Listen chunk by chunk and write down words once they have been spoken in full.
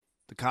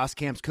The Cost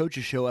Camps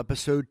Coaches Show,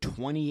 episode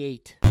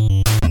 28.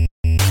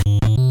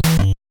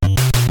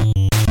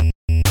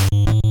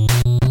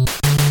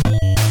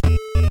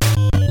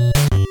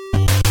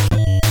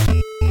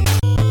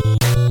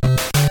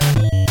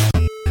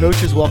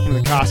 Coaches, welcome to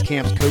the Cost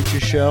Camps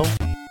Coaches Show.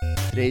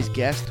 Today's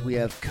guest, we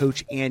have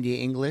Coach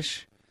Andy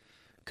English.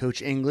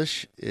 Coach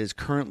English is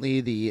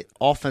currently the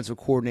offensive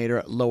coordinator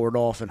at Lower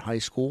Dauphin High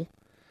School.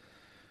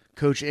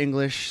 Coach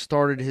English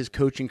started his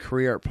coaching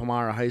career at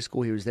Palmyra High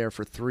School. He was there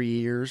for 3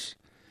 years.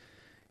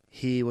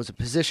 He was a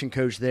position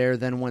coach there,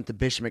 then went to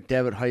Bishop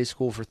McDevitt High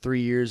School for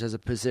 3 years as a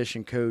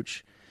position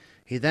coach.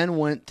 He then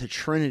went to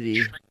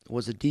Trinity,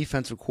 was a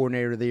defensive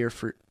coordinator there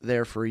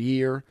for a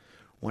year.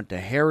 Went to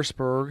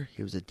Harrisburg.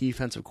 He was a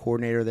defensive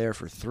coordinator there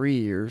for 3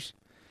 years.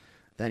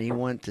 Then he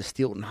went to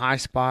Steelton High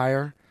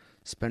Spire,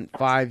 spent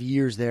 5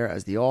 years there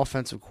as the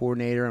offensive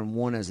coordinator and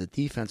one as a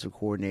defensive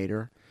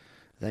coordinator.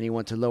 Then he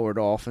went to Lower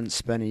Dauphin,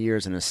 spent a year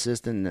as an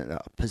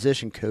assistant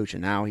position coach,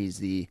 and now he's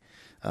the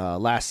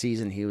last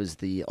season he was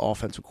the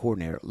offensive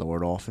coordinator at Lower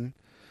Dauphin.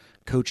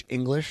 Coach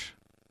English,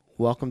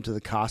 welcome to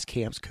the Cost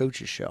Camps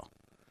Coaches Show.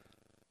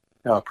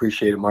 I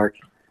appreciate it, Mark.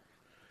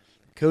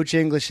 Coach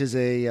English is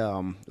I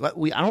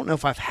don't know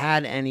if I've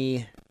had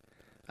any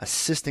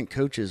assistant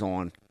coaches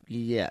on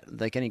yet,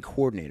 like any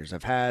coordinators.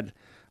 I've had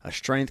a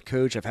strength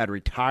coach, I've had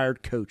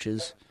retired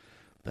coaches,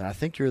 but I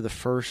think you're the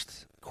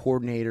first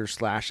coordinator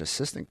 /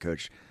 assistant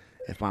coach,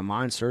 if my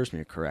mind serves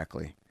me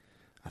correctly.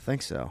 I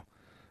think so.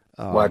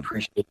 Well, I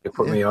appreciate you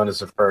putting me on as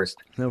the first.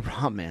 No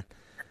problem, man.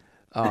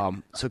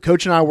 So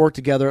Coach and I worked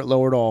together at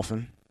Lower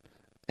Dauphin,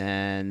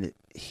 and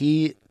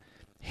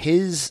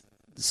his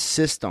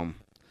system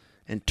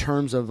in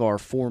terms of our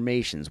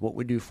formations, what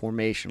we do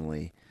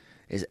formationally,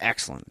 is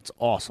excellent. It's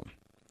awesome.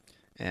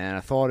 And I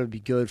thought it would be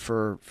good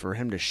for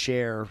him to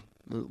share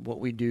what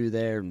we do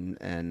there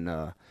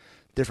and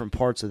different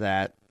parts of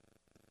that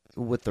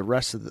with the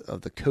rest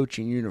of the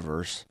coaching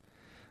universe,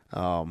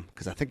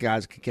 because I think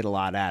guys could get a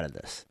lot out of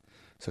this.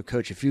 So,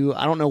 Coach,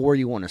 I don't know where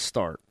you want to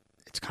start.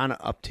 It's kind of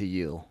up to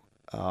you.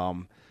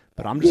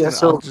 But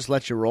I'll just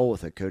let you roll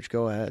with it, Coach.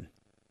 Go ahead.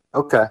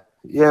 Okay.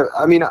 Yeah,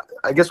 I mean,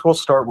 I guess we'll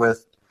start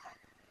with,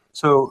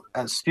 so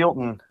at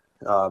Steelton,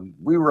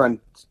 we run,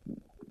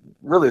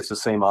 really it's the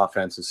same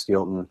offense as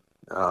Steelton.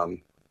 I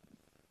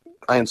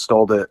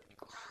installed it,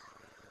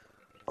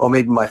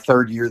 maybe my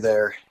third year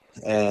there,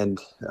 and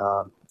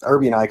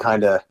Irby and I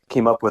kind of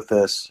came up with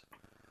this.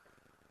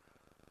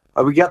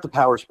 We got the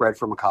power spread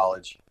from a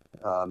college.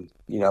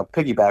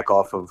 Piggyback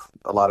off of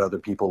a lot of other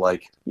people,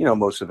 like,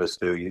 most of us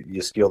do.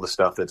 You steal the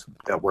stuff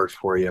that works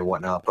for you and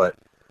whatnot. But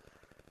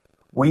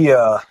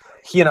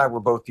he and I were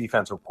both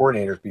defensive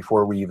coordinators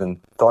before we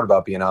even thought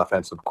about being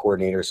offensive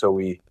coordinators. So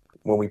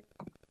when we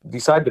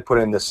decided to put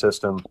in this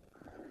system,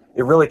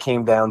 it really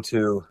came down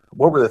to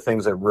what were the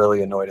things that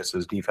really annoyed us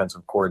as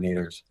defensive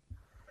coordinators.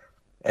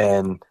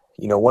 And,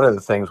 one of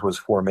the things was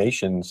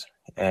formations.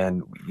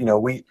 And,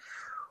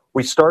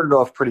 we started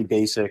off pretty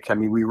basic. I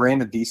mean, we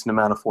ran a decent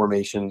amount of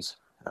formations.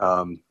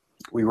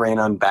 We ran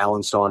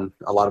unbalanced on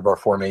a lot of our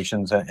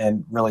formations,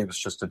 and really it was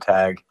just a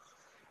tag.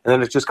 And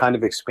then it just kind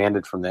of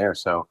expanded from there.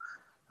 So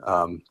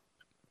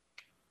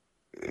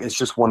it's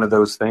just one of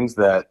those things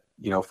that,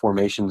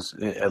 formations,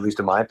 at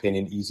least in my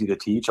opinion, easy to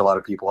teach. A lot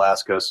of people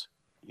ask us,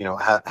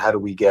 how do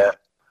we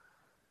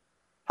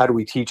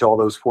teach all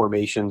those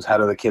formations? How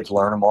do the kids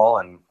learn them all?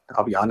 And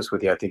I'll be honest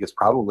with you, I think it's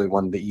probably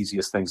one of the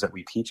easiest things that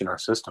we teach in our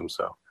system.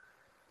 So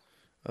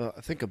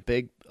I think a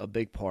big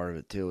part of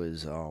it too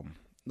is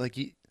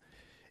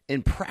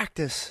in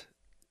practice.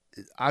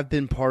 I've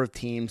been part of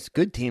teams,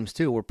 good teams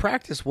too, where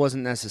practice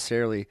wasn't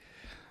necessarily.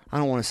 I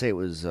don't want to say it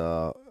was.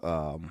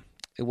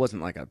 It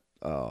wasn't like a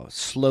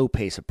slow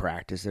pace of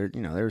practice. There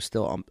was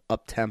still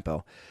up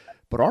tempo,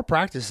 but our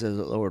practices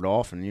at Lower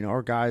Dauphin,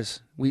 our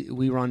guys,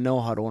 we run no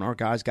huddle, and our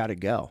guys got to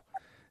go,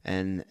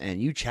 and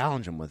you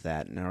challenge them with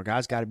that, and our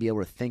guys got to be able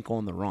to think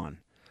on the run.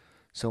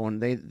 So when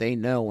they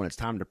know when it's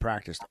time to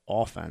practice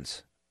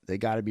offense, they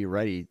got to be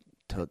ready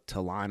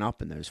to line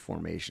up in those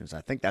formations.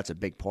 I think that's a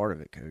big part of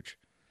it, Coach.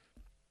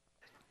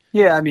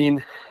 Yeah, I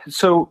mean,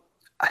 so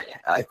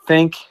I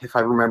think if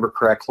I remember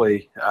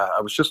correctly,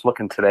 I was just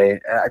looking today.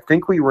 I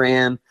think we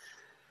ran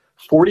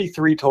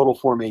 43 total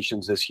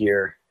formations this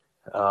year.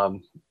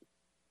 And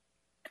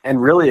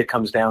really it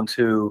comes down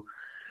to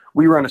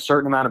we run a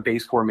certain amount of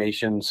base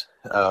formations.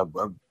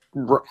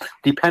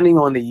 Depending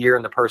on the year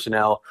and the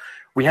personnel,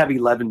 we have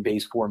 11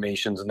 base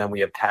formations, and then we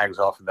have tags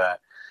off of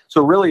that.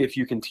 So really, if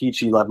you can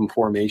teach 11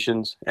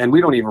 formations, and we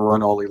don't even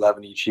run all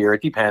 11 each year,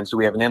 it depends. Do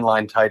we have an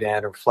inline tight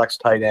end or flex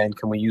tight end?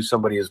 Can we use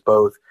somebody as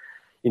both?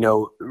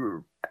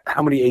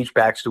 How many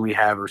H-backs do we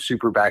have, or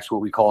super backs,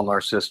 what we call in our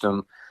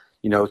system?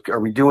 Are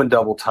we doing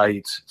double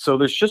tights? So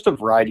there's just a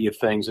variety of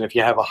things. And if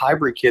you have a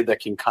hybrid kid that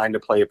can kind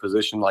of play a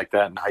position like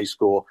that in high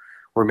school,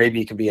 where maybe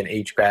he can be an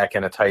H-back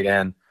and a tight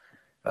end,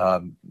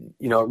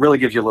 it really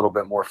gives you a little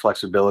bit more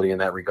flexibility in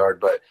that regard.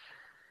 But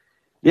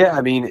Yeah,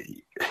 I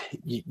mean,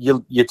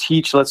 you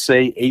teach, let's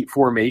say, 8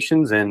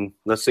 formations, and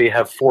let's say you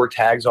have 4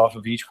 tags off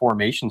of each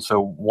formation.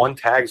 So one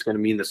tag is going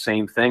to mean the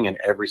same thing in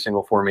every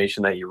single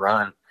formation that you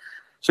run.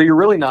 So you're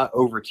really not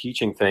over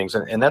teaching things,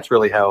 and that's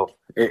really how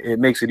it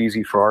makes it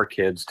easy for our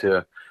kids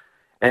to.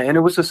 And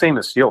it was the same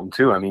as Steelton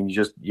too. I mean,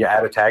 you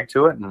add a tag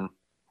to it, and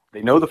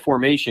they know the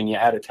formation. You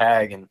add a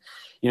tag, and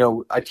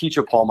I teach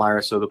a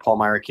Palmyra, so the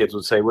Palmyra kids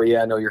would say, "Well,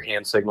 yeah, I know your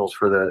hand signals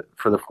for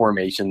the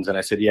formations," and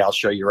I said, "Yeah, I'll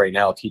show you right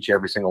now. I'll teach you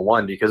every single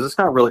one because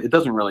it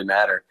doesn't really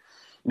matter.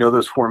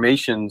 Those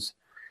formations.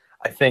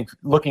 I think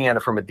looking at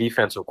it from a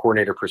defensive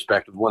coordinator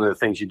perspective, one of the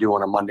things you do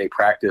on a Monday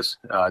practice,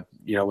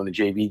 when the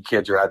JV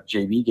kids are at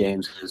JV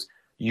games, is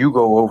you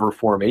go over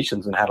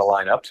formations and how to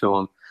line up to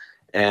them,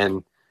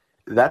 and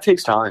that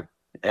takes time.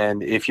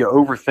 And if you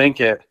overthink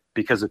it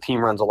because the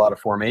team runs a lot of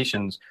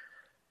formations,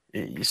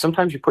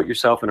 sometimes you put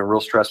yourself in a real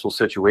stressful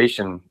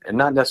situation, and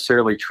not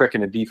necessarily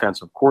tricking a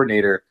defensive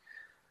coordinator,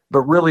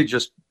 but really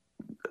just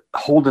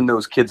holding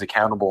those kids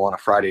accountable on a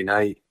Friday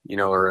night,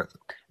 or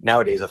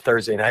nowadays a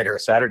Thursday night or a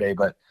Saturday.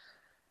 But,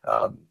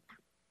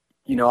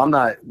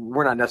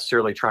 we're not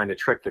necessarily trying to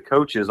trick the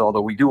coaches,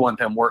 although we do want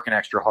them working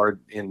extra hard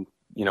in,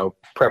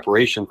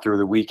 preparation through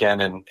the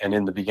weekend and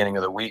in the beginning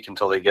of the week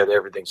until they get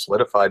everything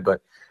solidified.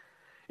 But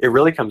it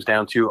really comes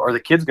down to, are the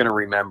kids going to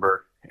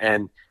remember?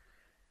 And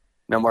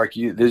now, Mark,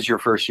 this is your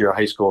first year of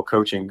high school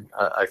coaching,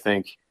 I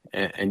think,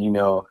 and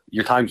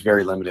your time's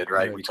very limited,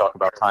 right? We talk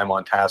about time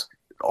on task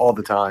all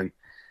the time.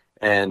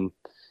 And,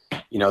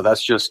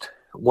 that's just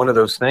one of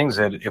those things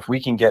that if we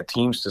can get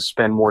teams to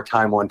spend more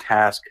time on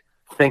task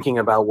thinking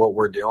about what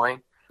we're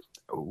doing,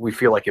 we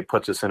feel like it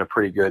puts us in a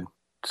pretty good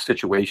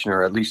situation,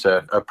 or at least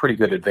a pretty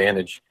good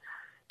advantage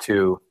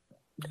to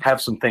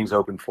have some things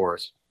open for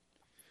us.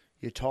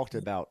 You talked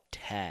about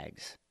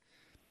tags.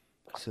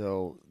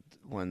 So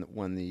when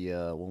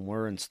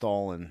we're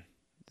installing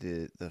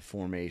the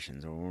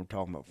formations, or when we're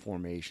talking about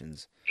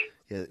formations,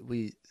 yeah,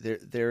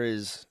 there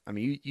is. I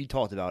mean, you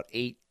talked about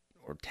 8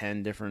 or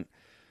 10 different.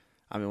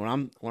 I mean,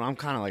 when I'm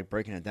kind of like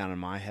breaking it down in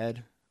my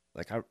head,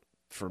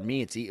 for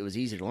me it was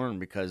easy to learn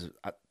because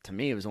to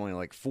me it was only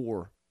like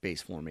 4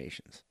 base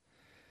formations,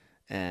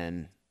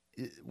 and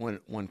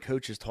when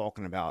coach is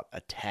talking about a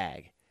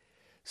tag.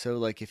 So,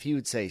 like, if he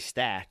would say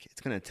stack, it's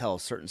going to tell a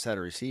certain set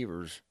of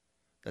receivers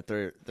that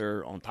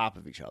they're on top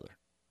of each other.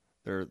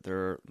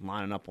 They're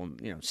lining up on,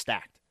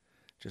 stacked,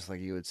 just like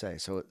you would say.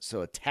 So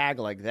a tag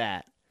like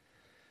that,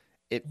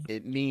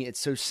 it's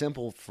so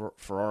simple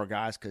for our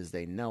guys because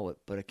they know it,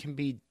 but it can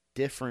be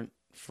different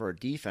for a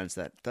defense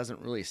that doesn't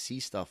really see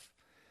stuff.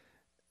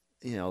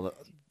 They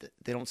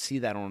don't see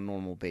that on a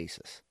normal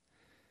basis.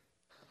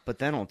 But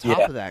then on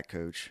top of that,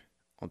 Coach,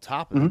 it,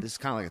 this is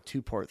kind of like a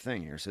 2-part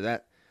thing here. So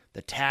that.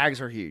 The tags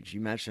are huge.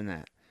 You mentioned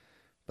that,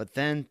 but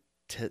then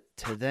to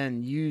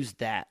then use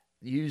the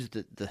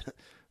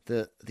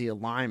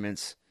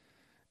alignments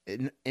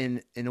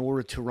in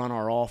order to run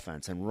our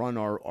offense and run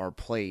our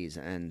plays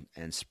and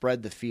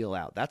spread the feel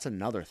out. That's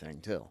another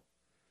thing too.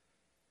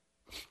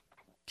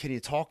 Can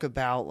you talk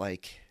about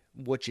like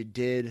what you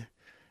did,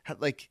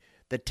 like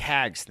the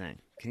tags thing?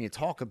 Can you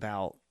talk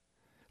about?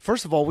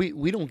 First of all,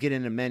 we don't get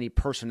into many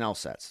personnel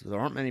sets. There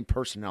aren't many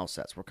personnel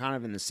sets. We're kind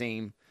of in the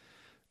same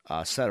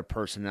set of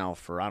personnel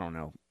for,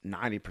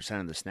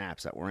 90% of the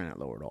snaps that we're in at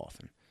Lower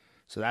Dauphin.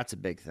 So that's a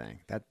big thing.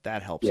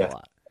 That helps a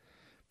lot.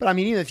 But I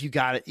mean,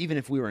 even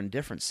if we were in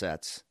different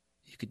sets,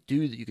 you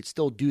could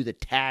still do the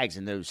tags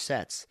in those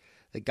sets.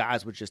 The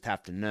guys would just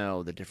have to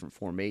know the different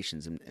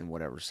formations in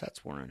whatever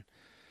sets we're in.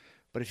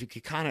 But if you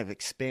could kind of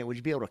expand, would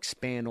you be able to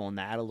expand on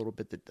that a little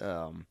bit? That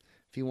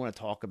if you want to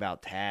talk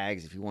about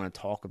tags, if you want to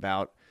talk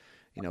about,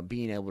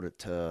 being able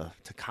to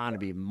kind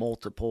of be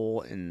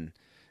multiple and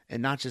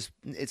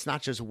it's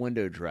not just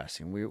window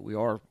dressing.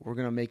 We're going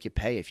to make you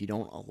pay if you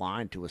don't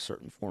align to a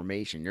certain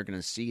formation. You're going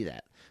to see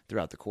that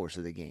throughout the course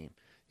of the game.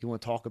 You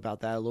want to talk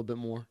about that a little bit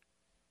more?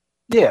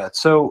 Yeah.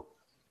 So,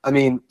 I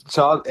mean,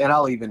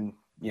 I'll even,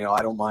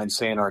 I don't mind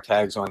saying our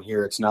tags on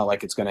here. It's not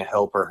like it's going to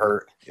help or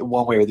hurt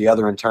one way or the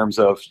other in terms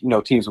of,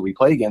 teams that we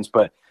play against.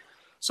 But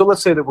so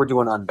let's say that we're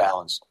doing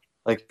unbalanced,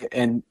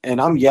 and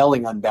I'm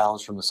yelling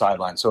unbalanced from the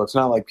sideline. So it's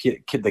not like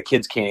the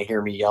kids can't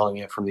hear me yelling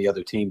it from the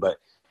other team, but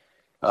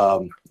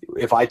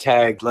if I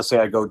tag, let's say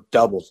I go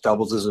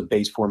doubles is a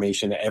base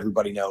formation that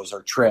everybody knows,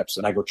 or trips,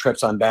 and I go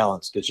trips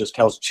unbalanced. It just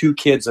tells 2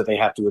 kids that they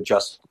have to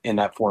adjust in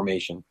that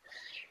formation.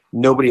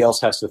 Nobody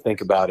else has to think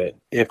about it.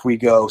 If we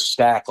go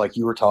stack, like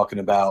you were talking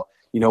about,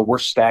 we're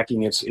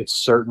stacking. It's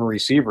certain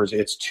receivers.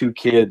 It's 2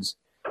 kids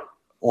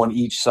on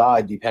each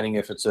side, depending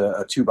if it's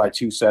a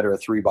 2x2 set or a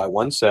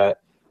 3x1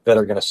 set that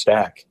are going to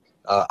stack.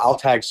 I'll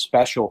tag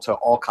special to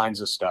all kinds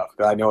of stuff.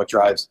 I know it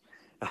drives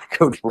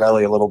Coach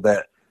Borelli a little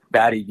bit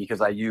batty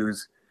because I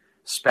use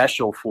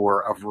special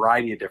for a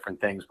variety of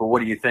different things. But what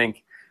do you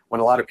think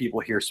when a lot of people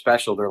hear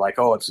special? They're like,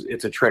 oh,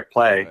 it's a trick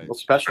play. Right. Well,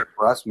 special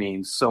for us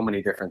means so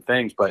many different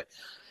things. But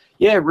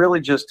yeah, it really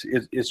just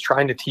is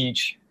trying to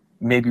teach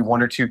maybe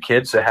 1 or 2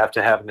 kids that have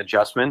to have an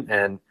adjustment.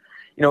 And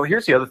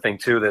here's the other thing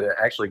too that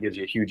actually gives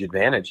you a huge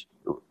advantage.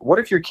 What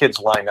if your kids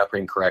line up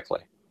incorrectly?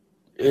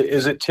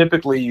 Is it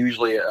typically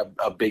usually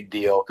a big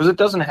deal? Because it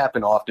doesn't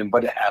happen often,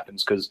 but it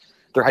happens because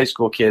they're high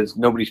school kids.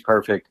 Nobody's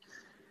perfect.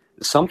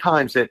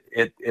 Sometimes it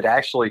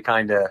actually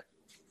kind of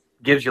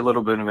gives you a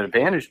little bit of an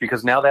advantage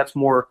because now that's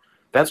more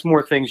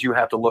things you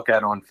have to look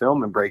at on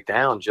film and break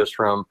down just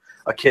from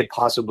a kid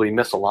possibly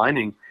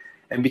misaligning.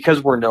 And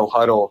because we're no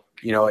huddle,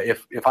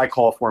 if I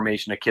call a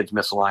formation, a kid's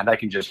misaligned, I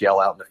can just yell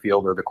out in the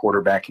field, or the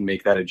quarterback can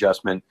make that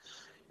adjustment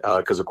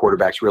because the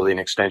quarterback's really an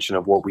extension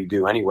of what we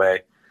do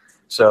anyway.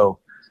 So,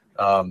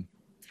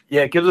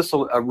 it gives us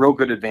a real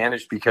good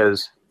advantage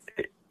because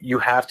you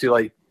have to,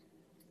 like,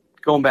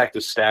 going back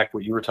to stack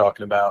what you were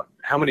talking about,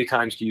 how many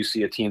times do you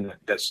see a team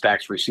that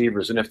stacks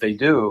receivers? And if they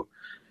do,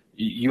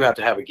 you have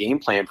to have a game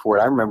plan for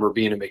it. I remember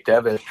being at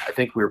McDevitt. I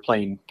think we were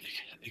playing,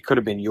 it could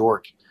have been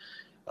York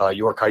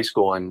High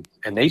School, and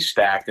they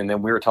stacked. And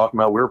then we were talking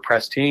about, we were a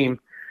press team,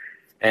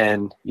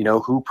 and,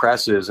 who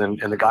presses, and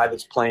the guy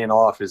that's playing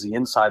off, is he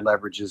inside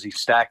leverage? Is he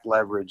stacked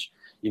leverage?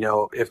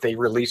 If they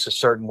release a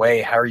certain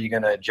way, how are you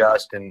going to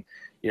adjust? And,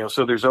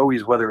 so there's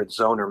always, whether it's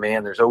zone or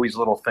man, there's always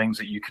little things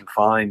that you can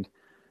find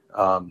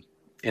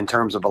in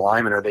terms of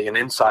alignment. Are they an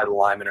inside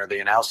alignment? Are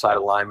they an outside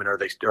alignment? Are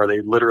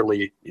they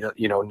literally,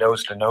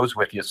 nose to nose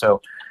with you?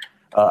 So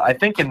I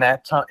think in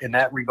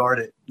that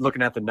regard,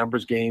 looking at the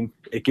numbers game,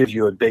 it gives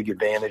you a big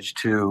advantage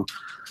to,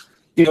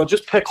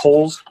 just pick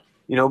holes.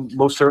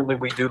 Most certainly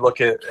we do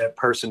look at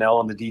personnel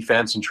on the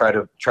defense and try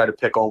to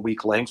pick all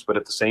weak links, but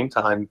at the same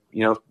time,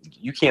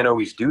 you can't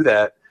always do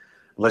that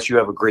unless you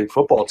have a great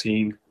football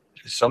team.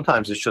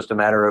 Sometimes it's just a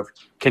matter of,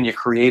 can you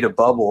create a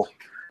bubble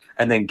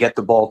and then get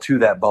the ball to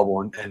that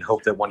bubble and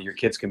hope that one of your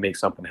kids can make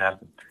something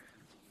happen.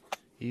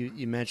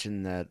 You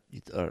mentioned that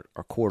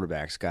our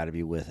quarterback's got to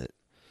be with it.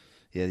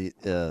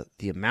 Yeah,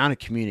 the amount of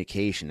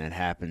communication that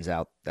happens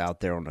out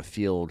there on the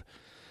field,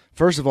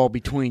 first of all,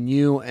 between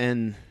you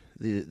and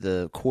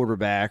the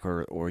quarterback,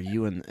 or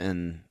you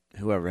and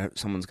whoever,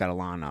 someone's got to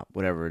line up,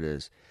 whatever it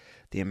is,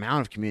 the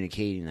amount of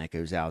communicating that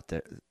goes out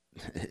there,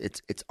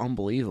 it's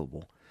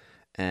unbelievable,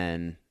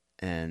 and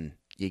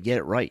you get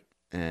it right,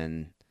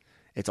 and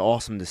it's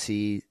awesome to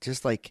see.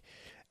 Just like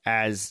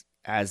as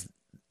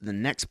the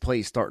next play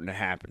is starting to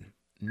happen,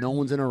 no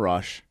one's in a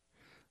rush,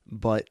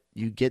 but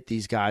you get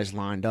these guys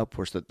lined up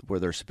where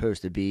they're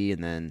supposed to be,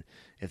 and then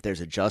if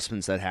there's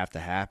adjustments that have to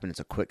happen, it's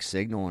a quick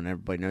signal and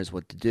everybody knows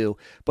what to do.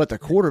 But the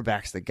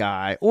quarterback's the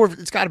guy, or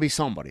it's got to be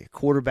somebody,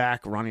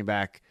 quarterback, running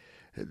back.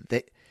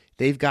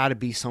 They've got to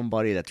be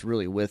somebody that's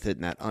really with it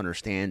and that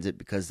understands it,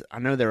 because I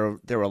know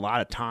there were a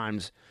lot of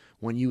times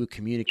when you would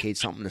communicate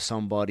something to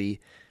somebody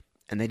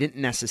and that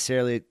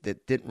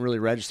didn't really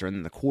register, and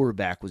then the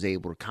quarterback was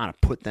able to kind of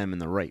put them in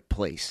the right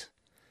place.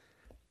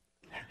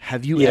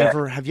 Have you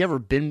ever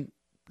been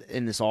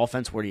in this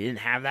offense where you didn't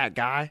have that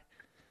guy?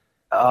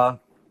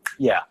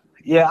 Yeah,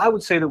 I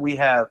would say that we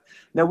have.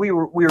 Now, we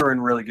were in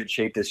really good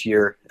shape this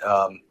year.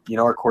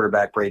 Our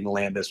quarterback, Braden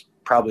Landis,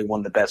 probably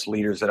one of the best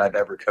leaders that I've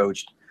ever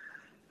coached.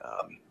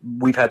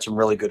 We've had some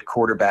really good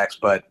quarterbacks,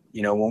 but,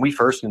 when we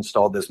first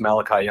installed this,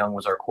 Malachi Young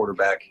was our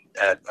quarterback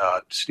at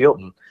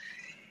Steelton.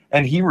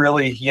 And he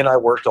and I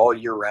worked all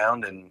year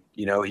round, and,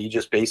 he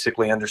just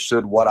basically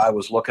understood what I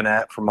was looking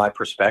at from my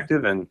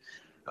perspective. And,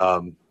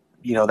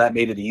 that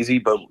made it easy.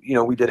 But,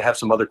 we did have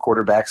some other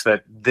quarterbacks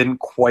that didn't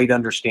quite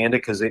understand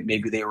it because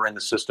maybe they were in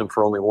the system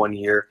for only 1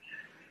 year.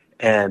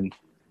 And,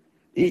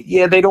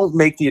 they don't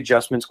make the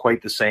adjustments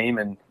quite the same.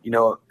 And,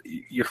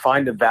 you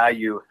find the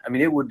value. I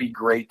mean, it would be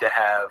great to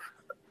have,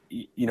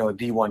 a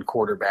D1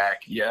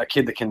 quarterback, a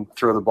kid that can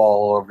throw the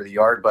ball all over the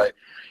yard. But,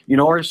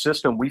 our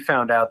system, we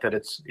found out that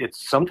it's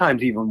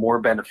sometimes even more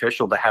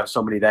beneficial to have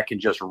somebody that can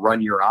just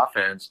run your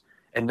offense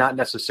and not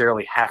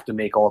necessarily have to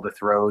make all the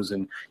throws.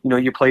 And,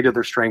 you play to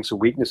their strengths and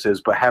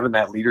weaknesses, but having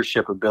that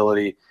leadership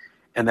ability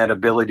and that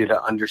ability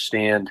to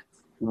understand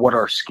what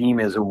our scheme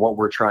is and what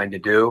we're trying to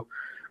do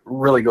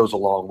really goes a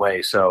long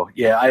way. So,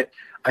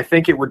 I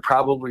think it would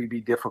probably be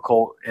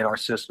difficult in our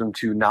system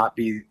to not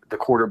be the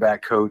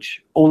quarterback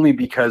coach, only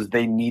because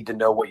they need to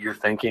know what you're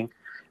thinking.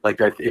 Like,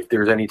 that if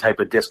there's any type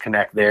of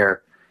disconnect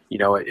there,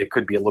 it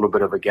could be a little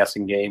bit of a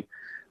guessing game.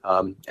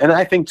 And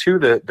I think, too,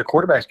 the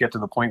quarterbacks get to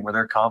the point where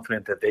they're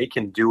confident that they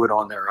can do it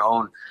on their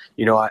own.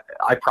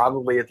 I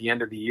probably at the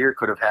end of the year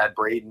could have had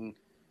Braden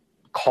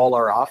call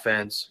our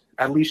offense,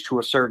 at least to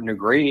a certain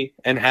degree,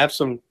 and have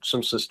some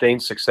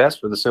sustained success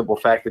for the simple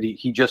fact that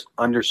he just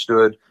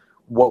understood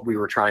what we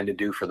were trying to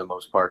do for the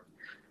most part.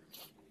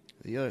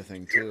 The other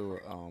thing, too,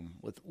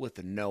 with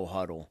the no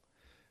huddle,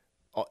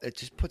 it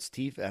just puts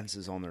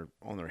defenses on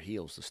their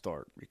heels to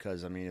start,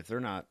 because, I mean, if they're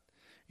not,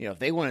 if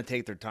they want to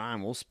take their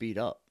time, we'll speed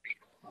up.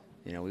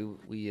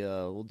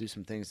 We'll do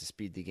some things to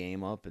speed the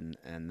game up, and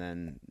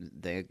then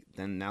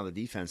now the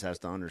defense has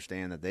to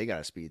understand that they got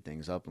to speed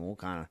things up, and we'll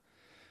kind of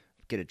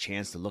get a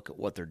chance to look at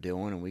what they're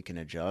doing, and we can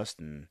adjust,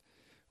 and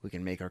we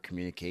can make our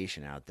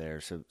communication out there.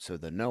 So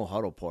the no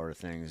huddle part of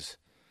things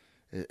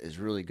is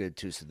really good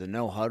too. So the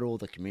no huddle,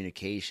 the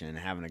communication, and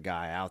having a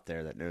guy out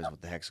there that knows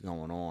what the heck's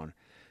going on,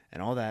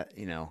 and all that,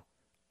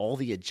 all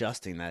the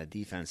adjusting that a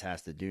defense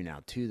has to do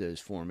now to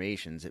those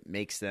formations, it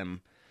makes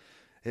them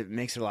it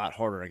makes it a lot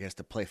harder, I guess,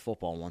 to play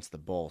football once the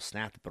ball's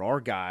snapped. But our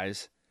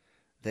guys,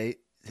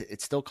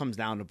 it still comes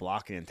down to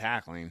blocking and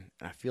tackling.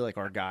 And I feel like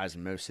our guys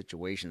in most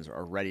situations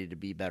are ready to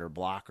be better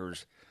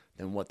blockers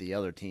than what the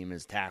other team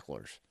is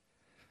tacklers.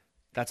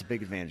 That's a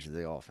big advantage of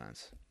the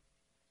offense.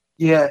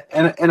 Yeah,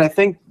 and I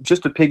think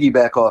just to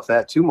piggyback off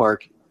that too,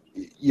 Mark,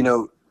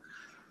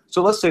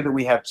 so let's say that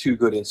we have two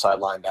good inside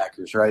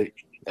linebackers, right?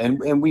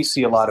 And we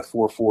see a lot of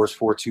 4-4s,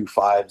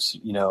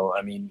 4-2-5s.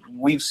 I mean,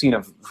 we've seen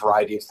a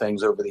variety of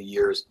things over the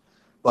years,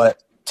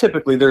 but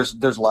typically there's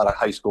a lot of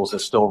high schools that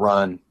still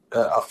run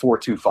a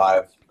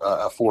 4-2-5,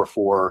 a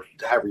 4-4,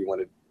 however you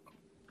want to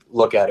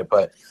look at it.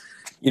 But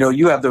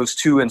you have those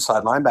two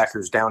inside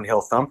linebackers,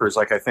 downhill thumpers.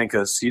 Like I think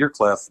of Cedar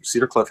Cliff.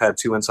 Cedar Cliff had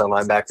two inside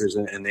linebackers,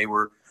 and they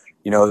were,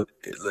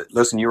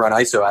 listen, you run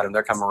ISO at them,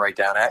 they're coming right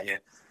down at you.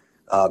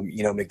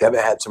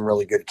 McDevitt had some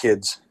really good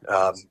kids,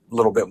 a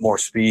little bit more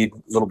speed,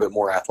 a little bit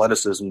more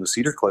athleticism, the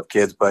Cedar Cliff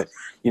kids. But,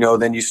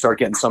 then you start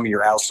getting some of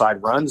your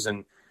outside runs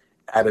and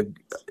at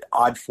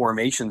odd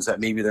formations that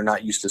maybe they're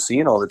not used to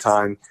seeing all the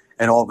time.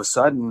 And all of a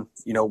sudden,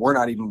 we're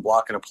not even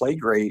blocking a play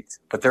great,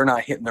 but they're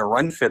not hitting their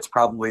run fits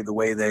probably the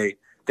way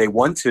they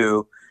want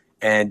to.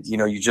 And,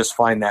 you just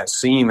find that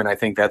seam. And I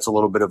think that's a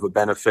little bit of a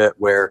benefit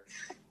where,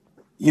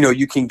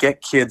 you can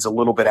get kids a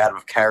little bit out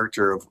of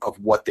character of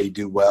what they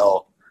do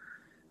well.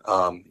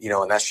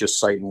 And that's just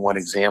citing one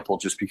example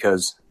just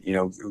because,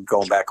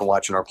 going back and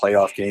watching our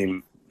playoff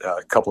game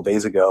a couple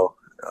days ago,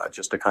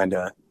 just to kind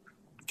of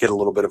get a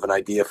little bit of an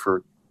idea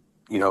for,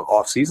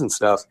 off-season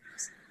stuff.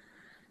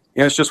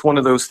 It's just one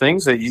of those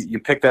things that you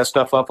pick that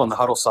stuff up on the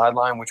huddle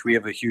sideline, which we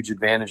have a huge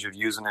advantage of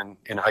using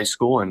in high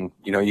school. And,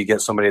 you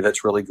get somebody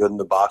that's really good in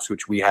the box,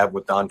 which we have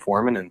with Don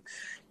Foreman. And,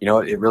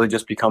 it really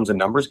just becomes a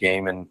numbers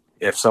game. And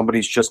if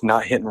somebody's just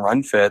not hitting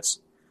run fits,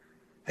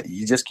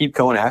 you just keep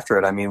going after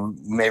it. I mean,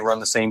 we may run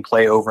the same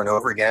play over and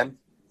over again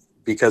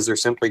because they're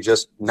simply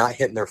just not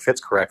hitting their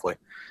fits correctly.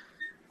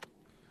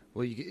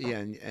 Well,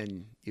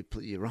 and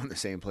you run the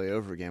same play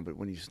over again, but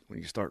when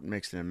you start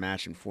mixing and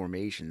matching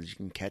formations, you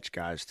can catch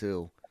guys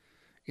too,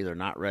 either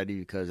not ready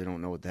because they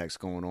don't know what the heck's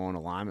going on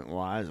alignment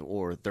wise,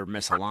 or they're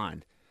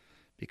misaligned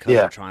because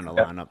they're trying to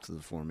line up to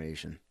the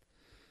formation.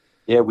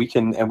 Yeah, we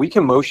can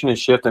motion and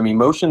shift. I mean,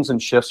 motions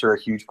and shifts are a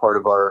huge part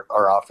of our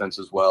offense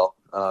as well.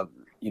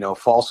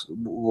 False,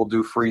 we'll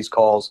do freeze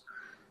calls,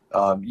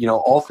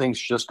 all things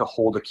just to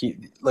hold a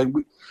key.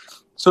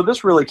 So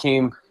this really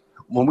came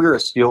when we were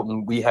at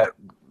Steelton. We had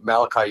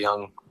Malachi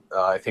Young,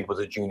 I think was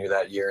a junior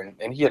that year,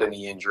 and he had a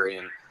knee injury,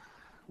 and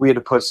we had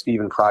to put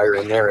Stephen Pryor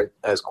in there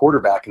as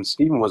quarterback. And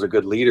Stephen was a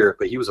good leader,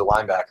 but he was a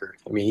linebacker.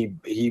 I mean,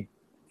 he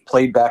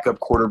played backup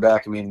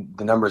quarterback. I mean,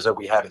 the numbers that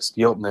we had at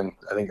Steelton, and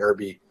I think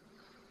Irby,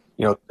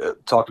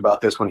 talked about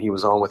this when he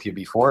was on with you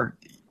before.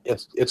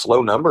 It's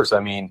low numbers. I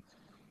mean,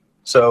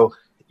 so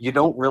you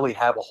don't really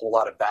have a whole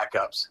lot of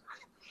backups.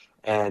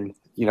 And,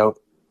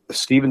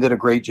 Steven did a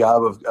great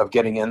job of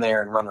getting in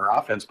there and running our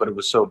offense, but it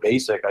was so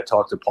basic. I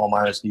talked to Paul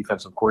Myers,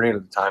 defensive coordinator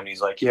at the time, and he's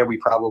like, yeah, we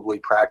probably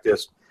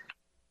practiced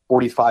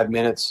 45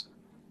 minutes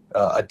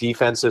a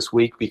defense this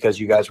week because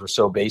you guys were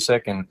so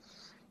basic. And,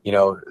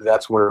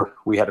 that's where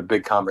we had a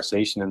big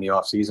conversation in the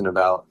offseason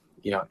about,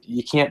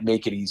 you can't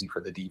make it easy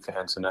for the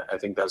defense. And I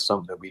think that's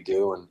something that we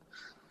do. And,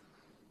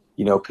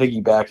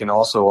 piggybacking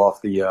also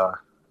off the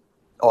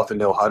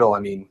no huddle. I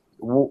mean,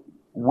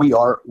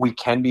 we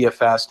can be a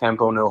fast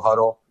tempo no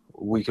huddle.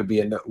 We could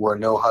be we're a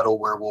no huddle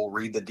where we'll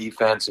read the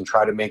defense and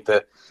try to make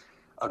a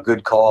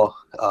good call.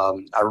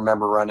 I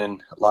remember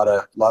running a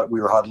lot.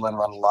 We were huddling,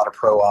 running a lot of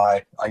pro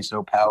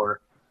ISO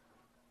power.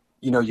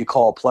 You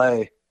call a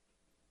play,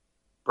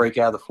 break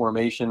out of the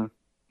formation,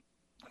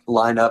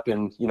 line up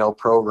in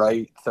pro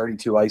right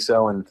 32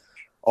 ISO, and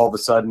all of a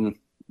sudden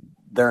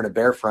they're in a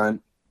bear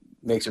front.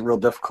 Makes it real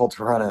difficult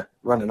to run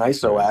an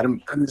ISO at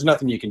them. And there's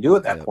nothing you can do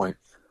at that point,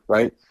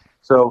 right?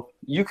 So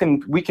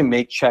we can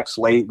make checks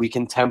late. We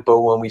can tempo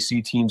when we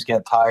see teams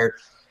get tired.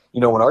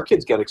 When our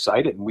kids get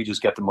excited and we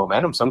just get the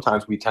momentum,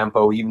 sometimes we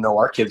tempo even though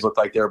our kids look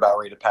like they're about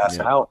ready to pass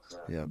out.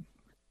 Yeah.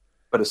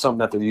 But it's something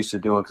that they're used to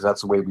doing because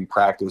that's the way we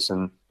practice.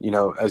 And,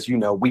 as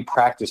we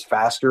practice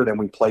faster than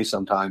we play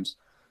sometimes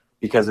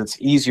because it's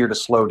easier to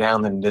slow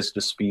down than it is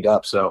to speed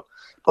up. So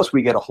plus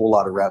we get a whole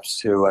lot of reps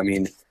too. I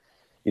mean,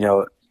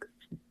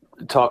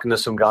 talking to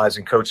some guys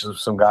and coaches with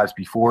some guys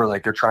before,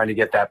 like they're trying to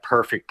get that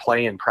perfect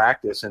play in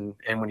practice. And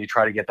when you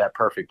try to get that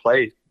perfect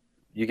play,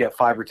 you get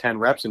 5 or 10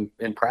 reps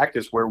in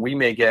practice where we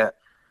may get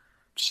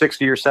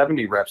 60 or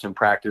 70 reps in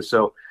practice.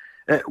 So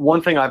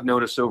one thing I've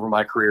noticed over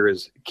my career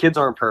is kids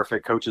aren't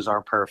perfect. Coaches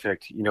aren't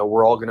perfect.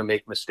 We're all going to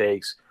make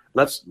mistakes.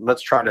 Let's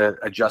try to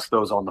adjust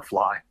those on the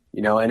fly,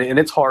 and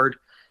it's hard,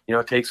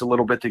 it takes a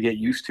little bit to get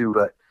used to,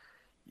 but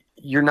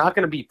you're not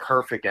going to be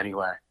perfect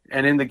anyway.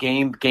 And in the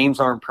games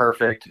aren't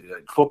perfect.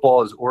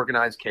 Football is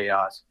organized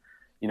chaos,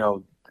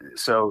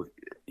 so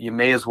you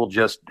may as well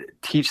just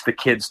teach the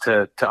kids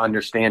to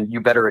understand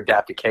you better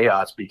adapt to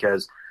chaos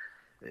because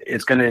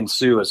it's going to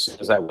ensue as soon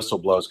as that whistle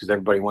blows because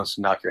everybody wants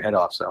to knock your head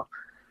off. So,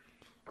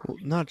 well,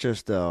 not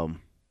just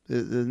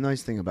The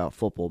nice thing about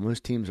football,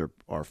 most teams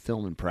are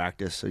film in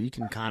practice, so you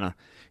can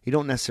you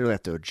don't necessarily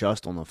have to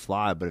adjust on the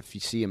fly, but if you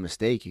see a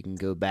mistake, you can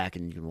go back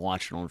and you can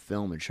watch it on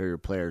film and show your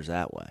players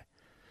that way.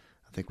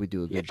 I think we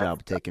do a good job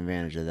of taking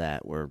advantage of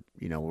that, where,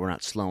 we're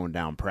not slowing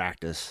down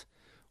practice.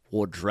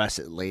 We'll address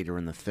it later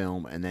in the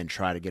film and then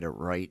try to get it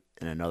right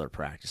in another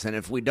practice. And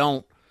if we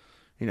don't,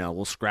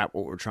 we'll scrap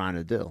what we're trying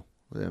to do.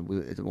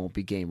 It won't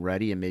be game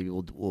ready, and maybe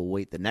we'll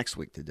wait the next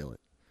week to do it.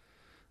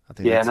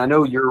 And I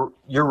know you're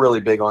really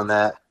big on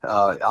that.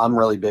 I'm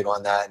really big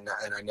on that, and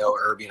I know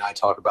Irby and I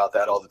talk about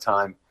that all the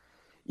time.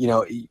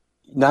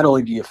 Not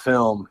only do you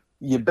film,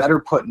 you better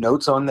put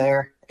notes on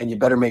there, and you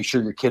better make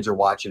sure your kids are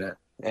watching it.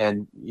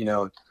 And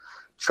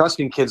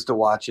trusting kids to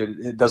watch it,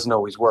 it doesn't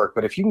always work.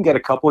 But if you can get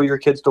a couple of your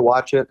kids to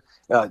watch it,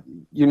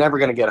 you're never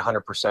going to get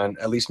 100%,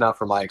 at least not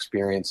from my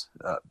experience.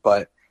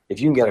 But if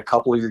you can get a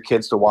couple of your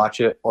kids to watch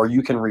it, or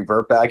you can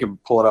revert back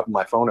and pull it up on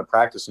my phone at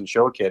practice and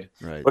show a kid,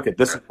 Look at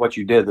this is what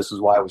you did. This is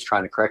why I was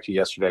trying to correct you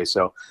yesterday.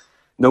 So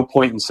no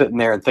point in sitting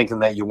there and thinking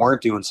that you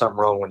weren't doing something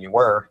wrong when you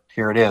were.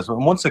 Here it is.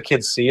 And once the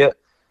kids see it,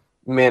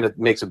 man, it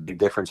makes a big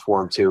difference for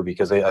them too,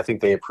 because I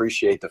think they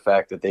appreciate the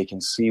fact that they can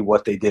see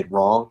what they did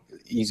wrong.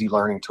 Easy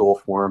learning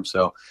tool for them.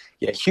 So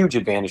yeah, huge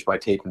advantage by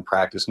taping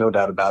practice, no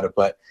doubt about it.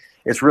 But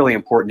it's really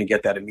important to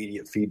get that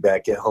immediate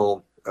feedback at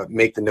home.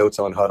 Make the notes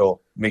on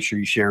huddle, make sure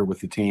you share it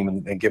with the team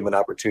and give them an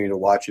opportunity to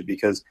watch it,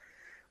 because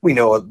we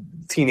know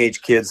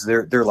teenage kids,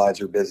 their lives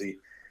are busy.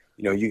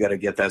 You got to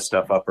get that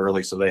stuff up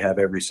early so they have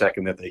every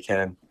second that they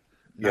can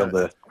be able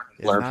to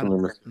learn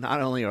from them. Not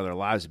only are their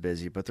lives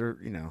busy, but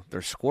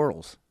they're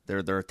squirrels.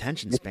 Their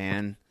attention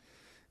span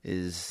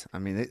is,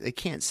 they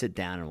can't sit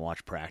down and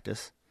watch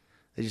practice.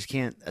 They just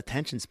can't,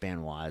 attention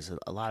span wise.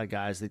 A lot of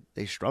guys,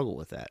 they struggle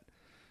with that.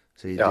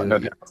 So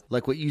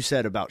like what you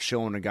said about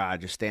showing a guy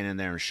just standing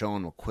there and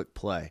showing a quick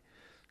play,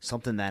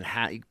 something that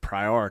you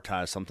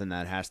prioritize, something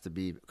that has to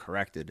be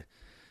corrected,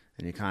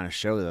 and you kind of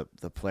show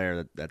the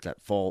player that's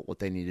at fault, what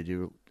they need to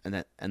do,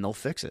 and they'll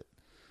fix it.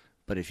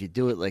 But if you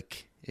do it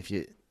like if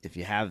you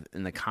have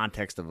in the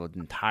context of an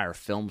entire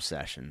film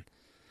session,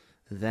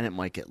 then it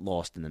might get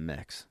lost in the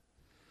mix.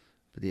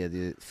 But yeah,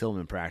 the film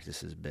in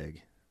practice is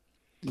big.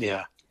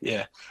 Yeah.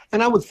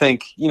 And I would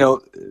think,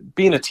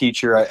 being a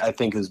teacher, I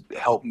think has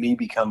helped me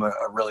become a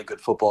really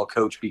good football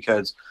coach,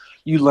 because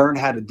you learn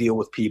how to deal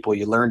with people.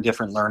 You learn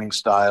different learning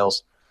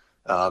styles.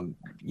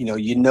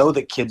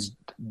 That kids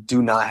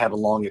do not have a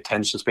long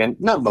attention span.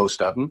 Not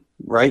most of them,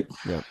 right?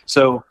 Yeah.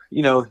 So,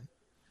 you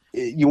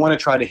want to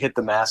try to hit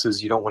the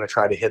masses. You don't want to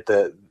try to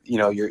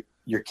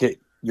hit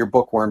your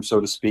bookworm,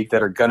 so to speak,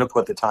 that are going to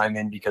put the time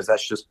in, because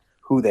that's just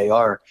who they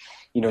are.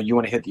 You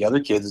want to hit the other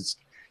kids.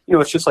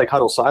 It's just like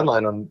huddle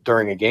sideline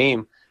during a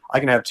game. I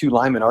can have two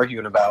linemen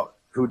arguing about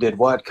who did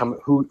what,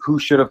 who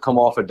should have come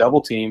off a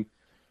double team,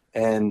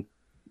 and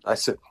I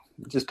said,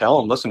 just tell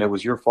them, listen, it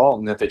was your fault.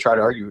 And if they try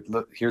to argue,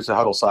 look, here's the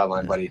huddle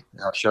sideline, buddy.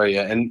 I'll show you.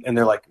 And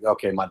they're like,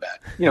 okay, my bad.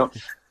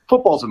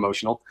 Football's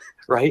emotional,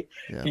 right?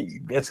 Yeah.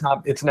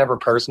 It's never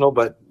personal,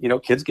 but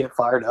kids get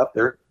fired up.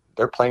 They're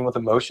playing with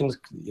emotions.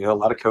 A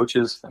lot of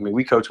coaches.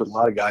 We coach with a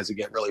lot of guys that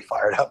get really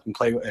fired up and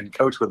play and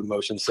coach with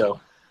emotions. So.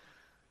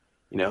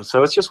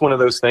 So it's just one of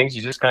those things.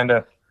 You just kind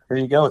of, here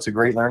you go. It's a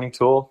great learning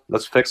tool.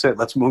 Let's fix it.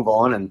 Let's move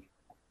on. And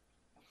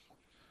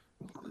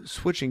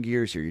switching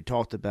gears here, you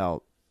talked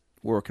about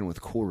working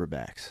with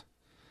quarterbacks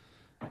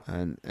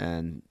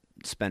and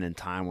spending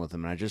time with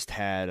them. And I just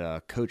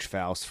had Coach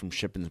Faust from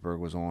Shippensburg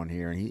was on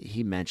here, and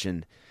he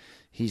mentioned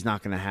he's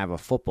not going to have a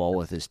football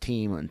with his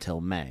team until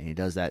May. He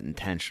does that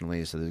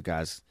intentionally so the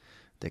guys,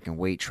 they can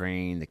weight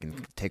train, they can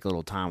take a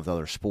little time with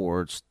other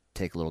sports,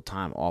 take a little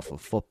time off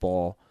of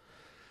football.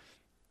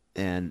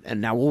 And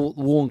now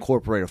we'll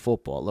incorporate a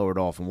football at Lower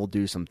Dauphin. We'll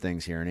do some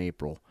things here in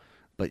April.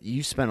 But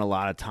you spent a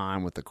lot of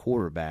time with the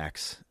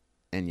quarterbacks,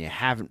 and you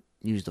haven't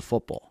used the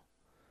football.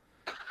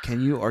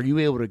 Are you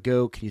able to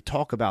go? Can you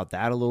talk about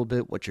that a little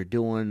bit? What you're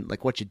doing,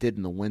 like what you did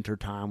in the winter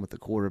time with the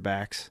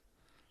quarterbacks?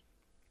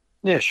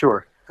 Yeah,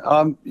 sure.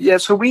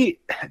 So we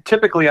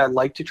typically, I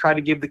like to try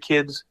to give the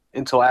kids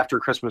until after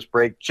Christmas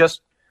break,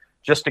 just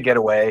to get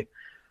away.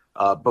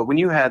 But when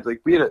you had,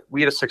 we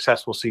had a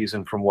successful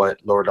season from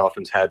what Lower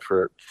Dolphins had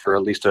for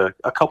at least a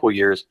couple of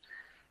years,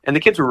 and the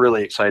kids were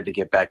really excited to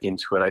get back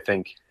into it. I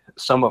think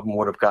some of them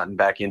would have gotten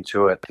back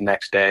into it the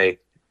next day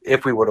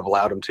if we would have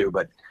allowed them to.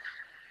 But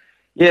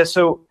yeah,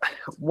 so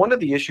one of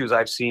the issues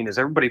I've seen is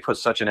everybody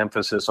puts such an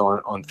emphasis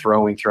on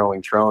throwing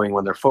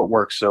when their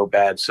footwork's so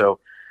bad.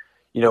 So,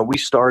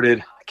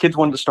 kids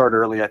wanted to start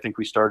early. I think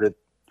we started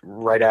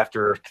right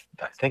after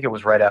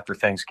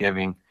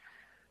Thanksgiving.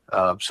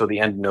 So the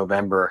end of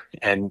November,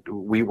 and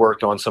we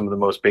worked on some of the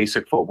most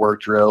basic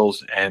footwork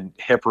drills and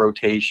hip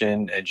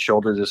rotation and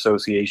shoulder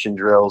dissociation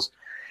drills,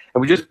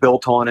 and we just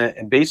built on it.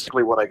 And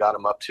basically what I got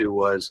them up to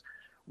was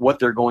what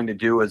they're going to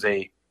do is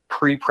a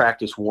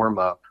pre-practice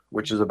warm-up,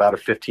 which is about a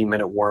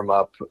 15-minute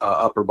warm-up,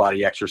 upper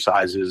body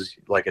exercises,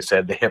 like I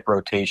said, the hip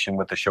rotation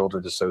with the shoulder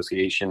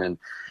dissociation, and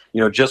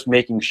just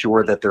making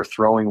sure that they're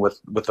throwing with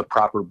the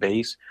proper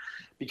base,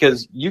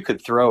 because you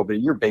could throw,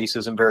 but your base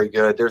isn't very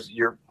good.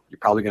 You're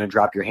probably going to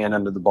drop your hand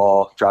under the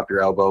ball, drop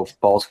your elbow,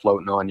 ball's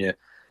floating on you,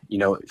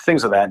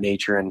 things of that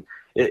nature. And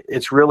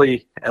it's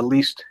really, at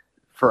least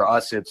for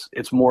us,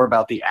 it's more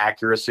about the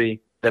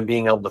accuracy than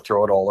being able to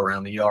throw it all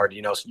around the yard.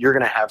 So you're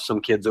going to have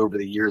some kids over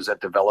the years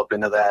that develop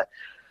into that.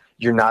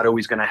 You're not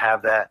always going to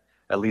have that.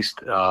 At least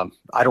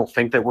I don't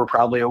think that we're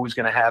probably always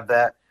going to have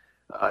that,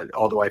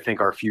 although I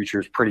think our future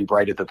is pretty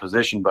bright at the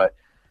position. But,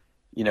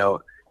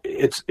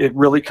 it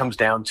really comes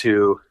down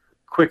to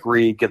quick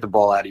read, get the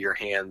ball out of your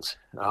hands.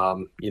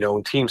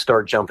 When teams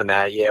start jumping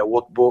that,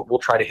 we'll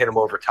try to hit them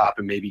over top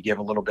and maybe give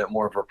a little bit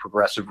more of a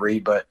progressive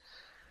read. But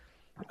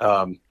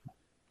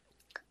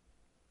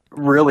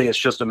really, it's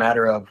just a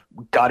matter of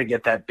got to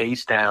get that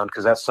base down,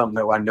 because that's something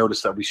that I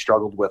noticed that we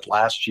struggled with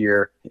last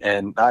year.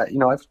 And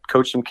I've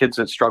coached some kids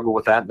that struggle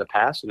with that in the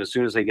past, and as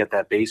soon as they get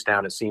that base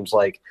down, it seems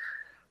like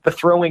the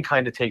throwing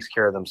kind of takes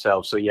care of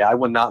themselves. So I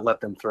would not let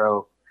them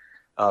throw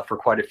for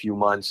quite a few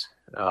months,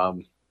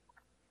 and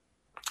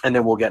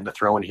then we'll get into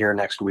throwing here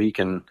next week,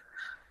 and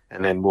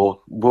then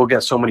we'll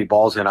get so many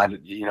balls in.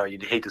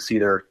 You'd hate to see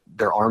their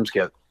arms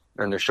get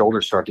and their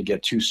shoulders start to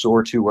get too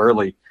sore too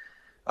early.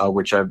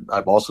 Which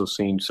I've also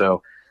seen.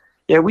 So,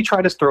 we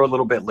try to throw a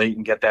little bit late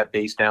and get that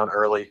base down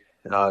early.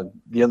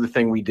 The other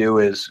thing we do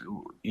is,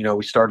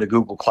 we started a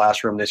Google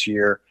Classroom this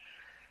year,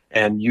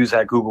 and use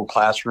that Google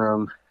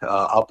Classroom.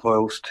 I'll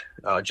post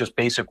just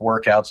basic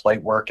workouts,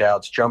 light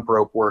workouts, jump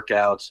rope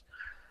workouts,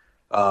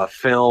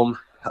 film,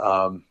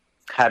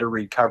 how to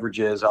read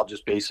coverages. I'll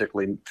just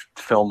basically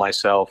film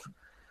myself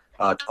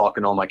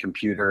talking on my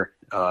computer,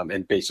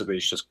 and basically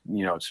it's just,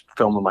 it's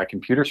filming my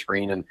computer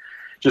screen and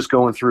just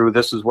going through,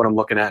 this is what I'm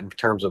looking at in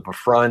terms of a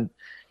front.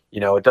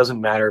 It doesn't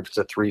matter if it's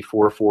a 3-4,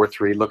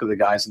 4-3. Look at the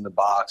guys in the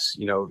box.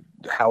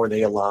 How are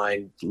they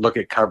aligned? Look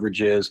at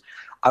coverages.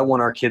 I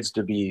want our kids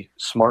to be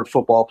smart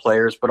football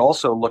players, but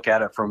also look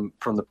at it from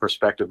the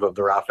perspective of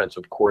their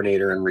offensive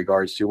coordinator in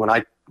regards to when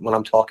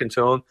I'm talking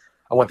to them,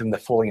 I want them to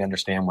fully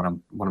understand what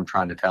I'm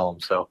trying to tell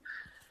them. So,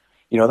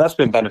 that's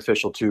been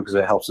beneficial too, because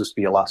it helps us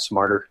be a lot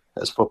smarter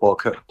as football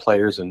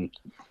players, and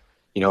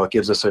it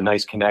gives us a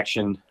nice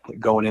connection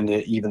going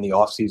into even the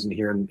off season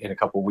here in a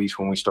couple of weeks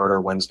when we start our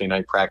Wednesday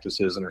night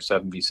practices and our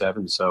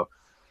 7v7. So,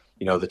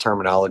 the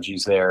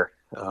terminology's there.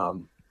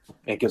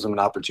 It gives them an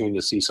opportunity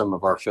to see some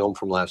of our film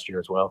from last year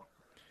as well.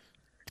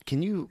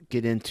 Can you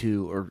get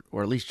into,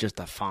 or at least just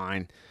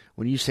define,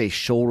 when you say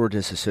shoulder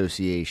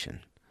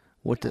disassociation,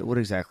 what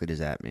exactly does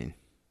that mean?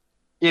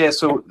 Yeah,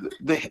 so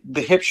the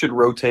hip should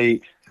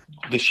rotate.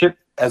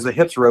 As the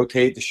hips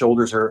rotate, the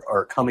shoulders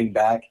are coming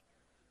back.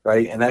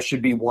 Right. And that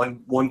should be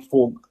one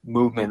full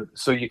movement.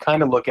 So you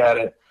kind of look at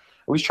it.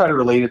 I always try to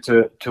relate it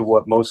to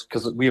what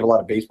because we have a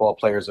lot of baseball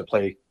players that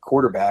play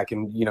quarterback,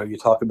 and, you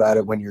talk about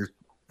it when you're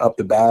up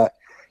the bat,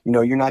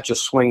 you're not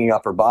just swinging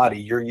upper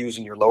body, you're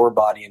using your lower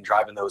body and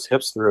driving those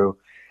hips through,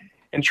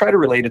 and try to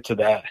relate it to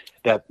that,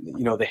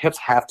 the hips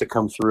have to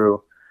come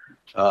through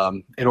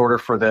in order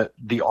for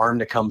the arm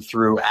to come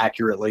through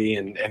accurately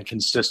and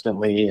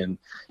consistently. And,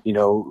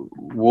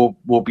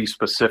 we'll be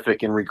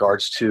specific in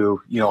regards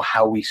to,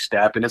 how we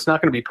step, and it's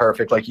not going to be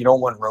perfect. Like, you don't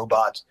want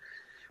robots,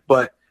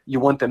 but you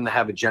want them to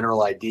have a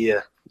general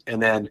idea.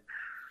 And then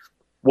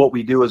what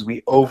we do is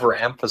we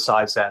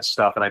overemphasize that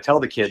stuff. And I tell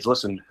the kids,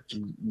 listen,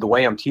 the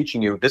way I'm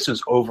teaching you, this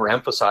is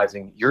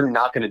overemphasizing. You're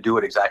not going to do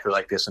it exactly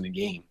like this in a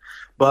game,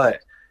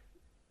 but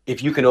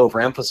if you can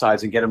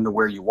overemphasize and get them to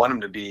where you want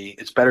them to be,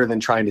 it's better than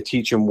trying to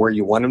teach them where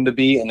you want them to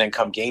be, and then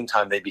come game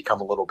time, they become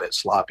a little bit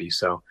sloppy.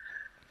 So,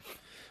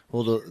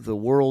 well, the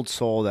world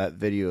saw that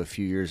video a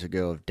few years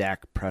ago of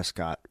Dak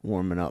Prescott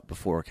warming up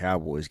before a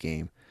Cowboys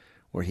game,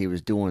 where he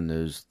was doing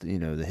those,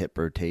 the hip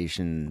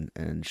rotation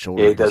and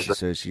shoulder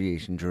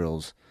disassociation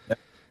drills. Yep.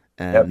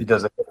 And he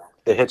does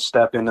the hip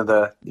step into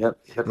the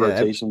hip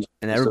rotations.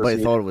 And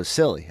everybody thought it was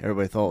silly.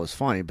 Everybody thought it was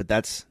funny, but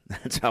that's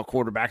how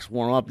quarterbacks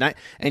warm up.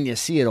 And you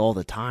see it all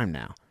the time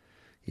now.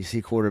 You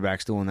see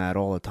quarterbacks doing that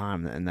all the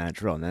time in that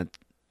drill. And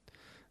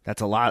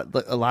that's a lot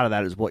of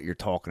that is what you're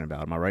talking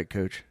about. Am I right,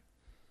 Coach?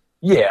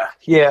 Yeah.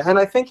 And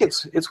I think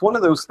it's one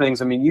of those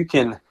things. I mean,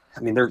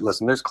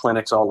 there's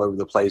clinics all over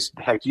the place.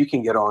 Heck, you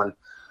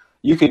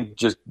can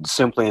just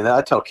simply, and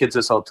I tell kids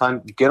this all the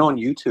time, get on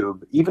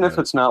YouTube. Even if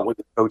it's not what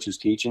the coach is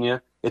teaching you,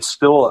 it's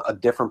still a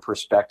different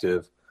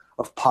perspective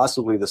of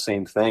possibly the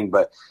same thing.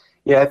 But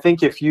I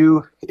think if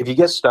you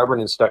get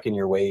stubborn and stuck in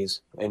your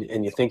ways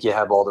and you think you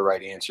have all the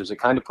right answers, it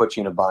kind of puts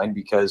you in a bind,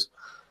 because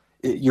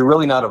you're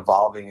really not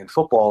evolving, and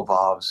football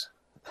evolves.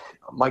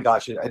 My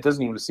gosh, it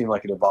doesn't even seem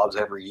like it evolves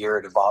every year.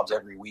 It evolves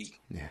every week.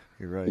 Yeah,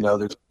 you're right.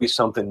 There's always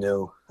something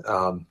new.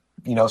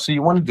 So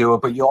you want to do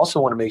it, but you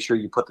also want to make sure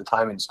you put the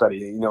time in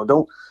study.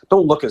 Don't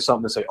look at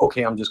something and say,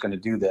 okay, I'm just going to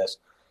do this.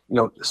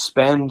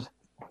 Spend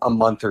a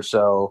month or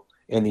so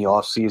in the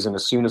off season,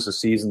 as soon as the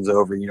season's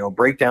over,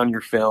 break down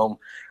your film,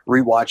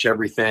 rewatch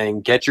everything,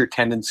 get your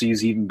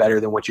tendencies even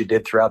better than what you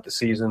did throughout the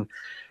season,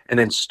 and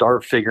then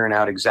start figuring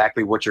out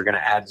exactly what you're going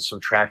to add and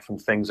subtract from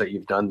things that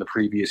you've done the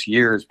previous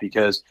years.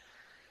 Because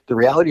the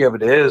reality of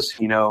it is,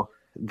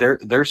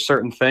 there's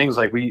certain things,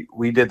 like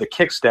we did the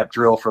kick step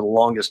drill for the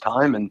longest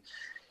time, and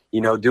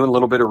doing a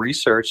little bit of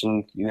research,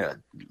 and a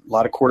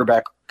lot of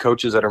quarterback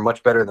coaches that are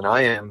much better than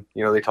I am,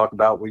 they talk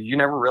about, well, you're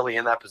never really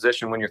in that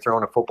position when you're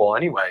throwing a football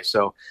anyway.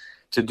 So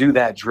to do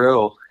that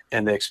drill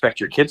and to expect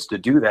your kids to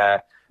do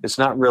that, it's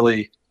not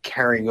really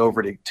carrying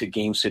over to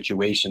game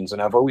situations.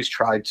 And I've always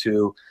tried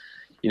to,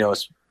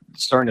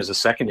 starting as a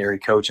secondary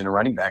coach and a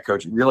running back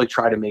coach, really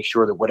try to make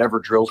sure that whatever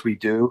drills we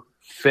do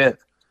fit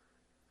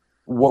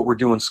what we're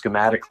doing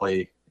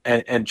schematically,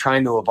 and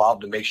trying to evolve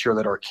to make sure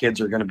that our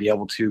kids are going to be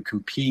able to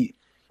compete,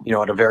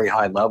 at a very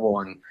high level,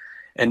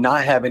 and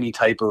not have any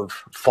type of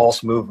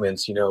false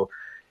movements,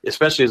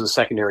 especially as a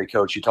secondary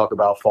coach. You talk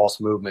about false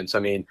movements. I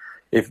mean,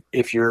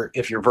 if your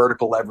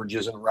vertical leverage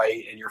isn't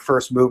right and your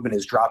first movement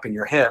is dropping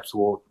your hips,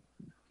 well,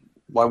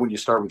 why wouldn't you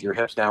start with your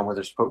hips down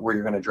where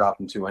you're going to drop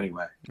them to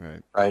anyway?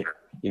 Right.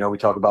 We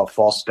talk about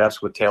false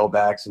steps with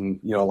tailbacks and,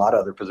 a lot of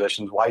other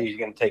positions. Why are you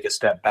going to take a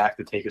step back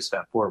to take a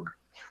step forward?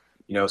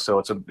 So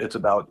it's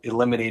about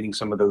eliminating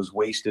some of those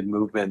wasted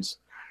movements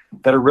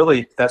that are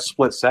really, that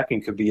split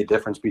second could be a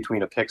difference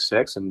between a pick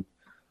six and,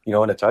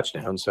 and a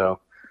touchdown. So.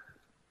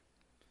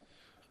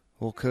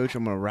 Well, Coach,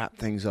 I'm going to wrap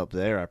things up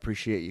there. I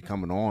appreciate you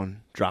coming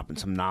on, dropping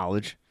some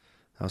knowledge.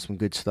 That was some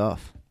good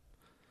stuff.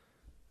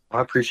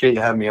 I appreciate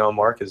you having me on,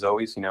 Mark. As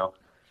always,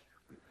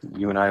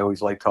 you and I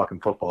always like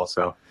talking football,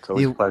 so it's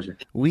always a pleasure.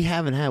 We've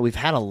had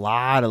a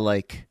lot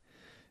of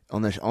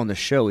on the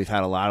show, we've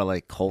had a lot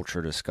of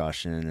culture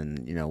discussion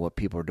and, what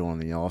people are doing in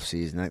the off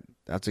season.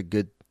 That's a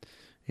good,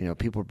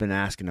 people have been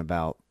asking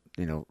about,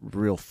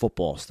 real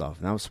football stuff.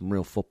 And that was some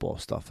real football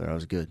stuff there. That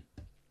was good.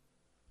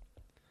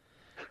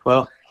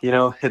 Well,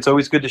 it's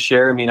always good to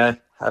share. I mean,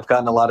 I've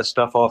gotten a lot of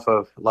stuff off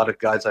of a lot of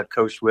guys I've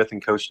coached with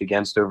and coached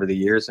against over the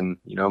years. And,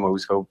 I'm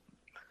always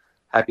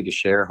happy to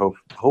share.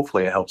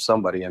 Hopefully it helps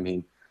somebody. I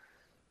mean,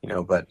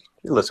 but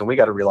listen, we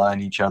got to rely on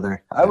each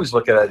other. I always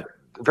look at it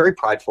very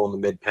prideful in the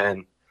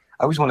mid-pen.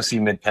 I always want to see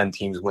mid-pen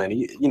teams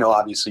win.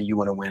 Obviously you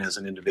want to win as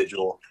an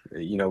individual,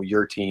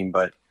 your team,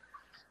 but,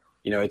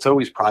 it's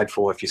always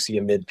prideful if you see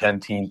a mid-pen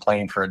team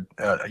playing for,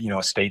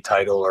 a state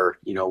title or,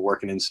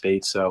 working in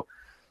states. So,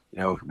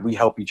 we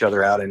help each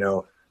other out. I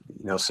know,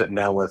 sitting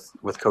down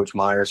with Coach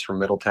Myers from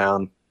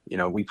Middletown,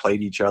 we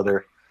played each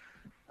other.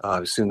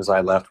 As soon as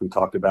I left, we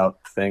talked about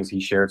things.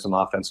 He shared some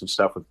offensive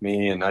stuff with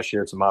me, and I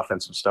shared some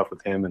offensive stuff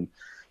with him. And,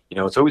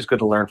 it's always good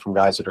to learn from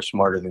guys that are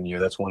smarter than you.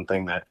 That's one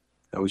thing that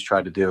I always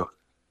try to do.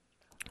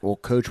 Well,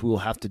 Coach, we will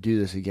have to do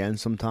this again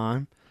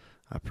sometime.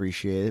 I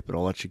appreciate it, but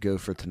I'll let you go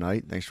for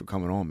tonight. Thanks for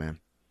coming on, man.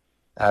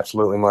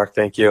 Absolutely, Mark.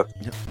 Thank you.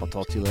 Yep, I'll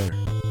talk to you later.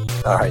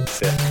 All right.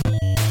 See ya.